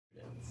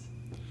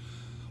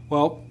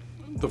Well,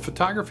 the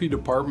photography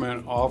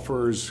department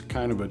offers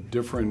kind of a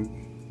different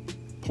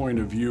point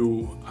of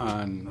view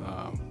on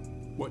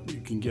what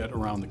you can get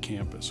around the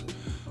campus.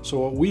 So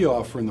what we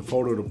offer in the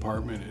photo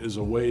department is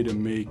a way to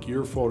make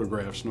your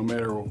photographs, no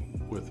matter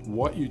with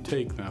what you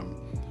take them,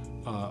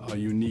 a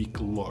unique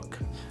look.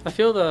 I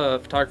feel the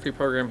photography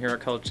program here at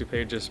College of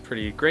DuPage is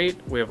pretty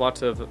great. We have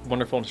lots of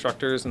wonderful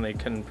instructors and they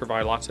can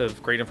provide lots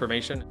of great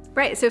information.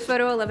 Right, so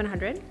Photo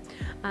 1100,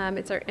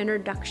 it's our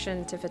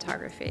introduction to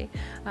photography.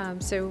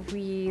 So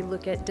we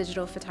look at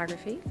digital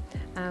photography.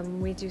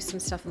 We do some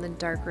stuff in the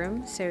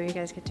darkroom, so you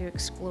guys get to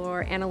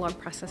explore analog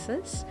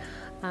processes.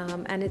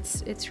 And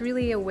it's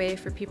really a way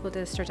for people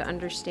to start to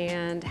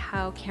understand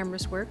how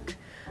cameras work,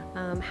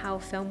 how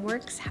film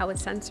works, how a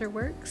sensor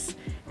works,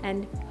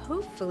 and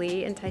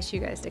hopefully entice you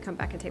guys to come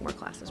back and take more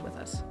classes with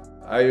us.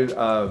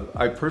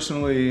 I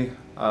personally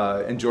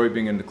enjoy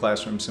being in the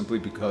classroom simply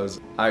because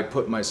I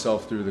put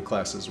myself through the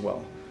class as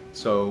well.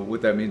 So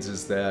what that means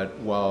is that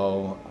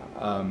while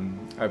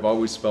I've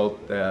always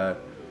felt that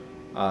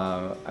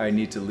I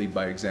need to lead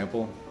by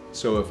example,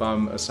 so if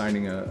I'm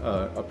assigning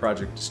a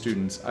project to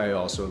students, I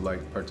also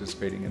like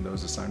participating in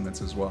those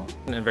assignments as well.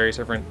 In various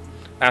different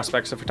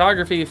aspects of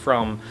photography,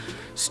 from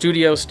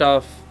studio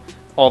stuff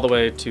all the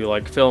way to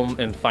like film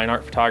and fine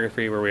art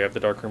photography, where we have the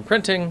darkroom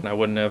printing. I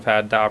wouldn't have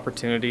had the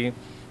opportunity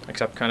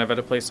except kind of at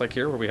a place like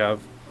here where we have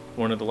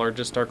one of the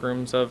largest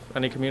darkrooms of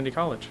any community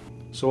college.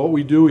 So what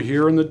we do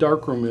here in the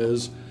darkroom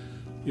is,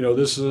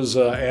 this is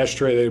an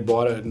ashtray they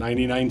bought at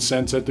 99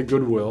 cents at the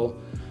Goodwill.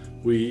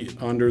 We,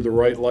 under the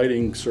right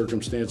lighting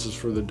circumstances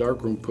for the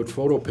darkroom, put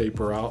photo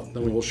paper out.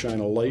 Then we'll shine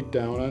a light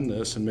down on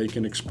this and make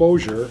an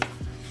exposure.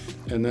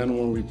 And then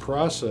when we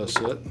process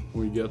it,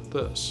 we get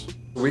this.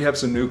 We have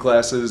some new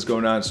classes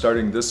going on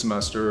starting this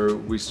semester.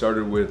 We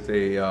started with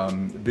a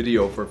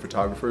video for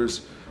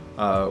photographers,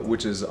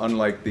 which is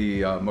unlike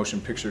the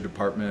motion picture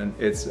department.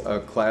 It's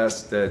a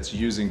class that's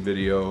using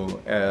video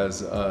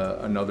as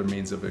another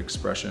means of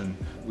expression.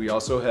 We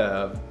also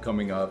have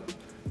coming up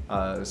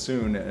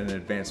soon an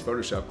advanced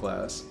Photoshop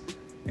class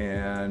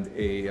and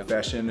a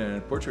fashion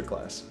and portrait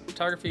class.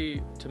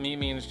 Photography to me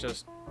means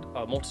just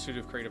a multitude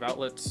of creative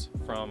outlets,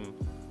 from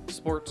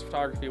sports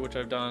photography, which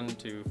I've done,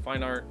 to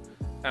fine art,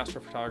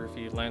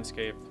 astrophotography,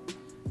 landscape,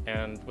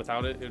 and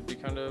without it, it'd be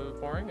kind of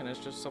boring, and it's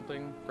just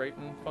something great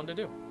and fun to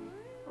do.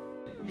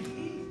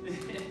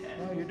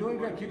 You're doing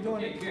great. Keep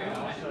doing it.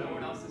 I don't know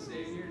what else to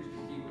say here.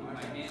 Just keep moving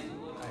my hands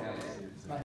a little bit.